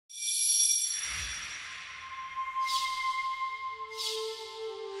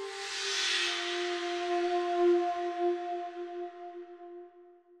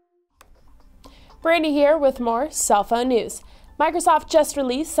Brandy here with more cell phone news. Microsoft just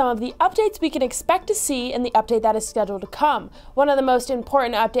released some of the updates we can expect to see in the update that is scheduled to come. One of the most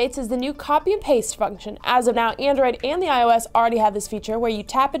important updates is the new copy and paste function. As of now, Android and the iOS already have this feature where you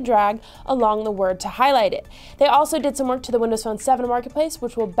tap and drag along the word to highlight it. They also did some work to the Windows Phone 7 marketplace,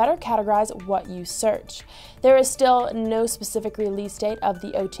 which will better categorize what you search. There is still no specific release date of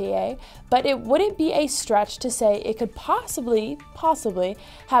the OTA, but it wouldn't be a stretch to say it could possibly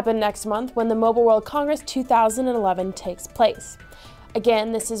happen next month when the Mobile World Congress 2011 takes place.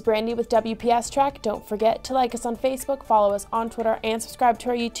 Again, this is Brandy with WPS Track. Don't forget to like us on Facebook, follow us on Twitter, and subscribe to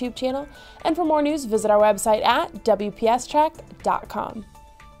our YouTube channel. And for more news, visit our website at WPStrack.com.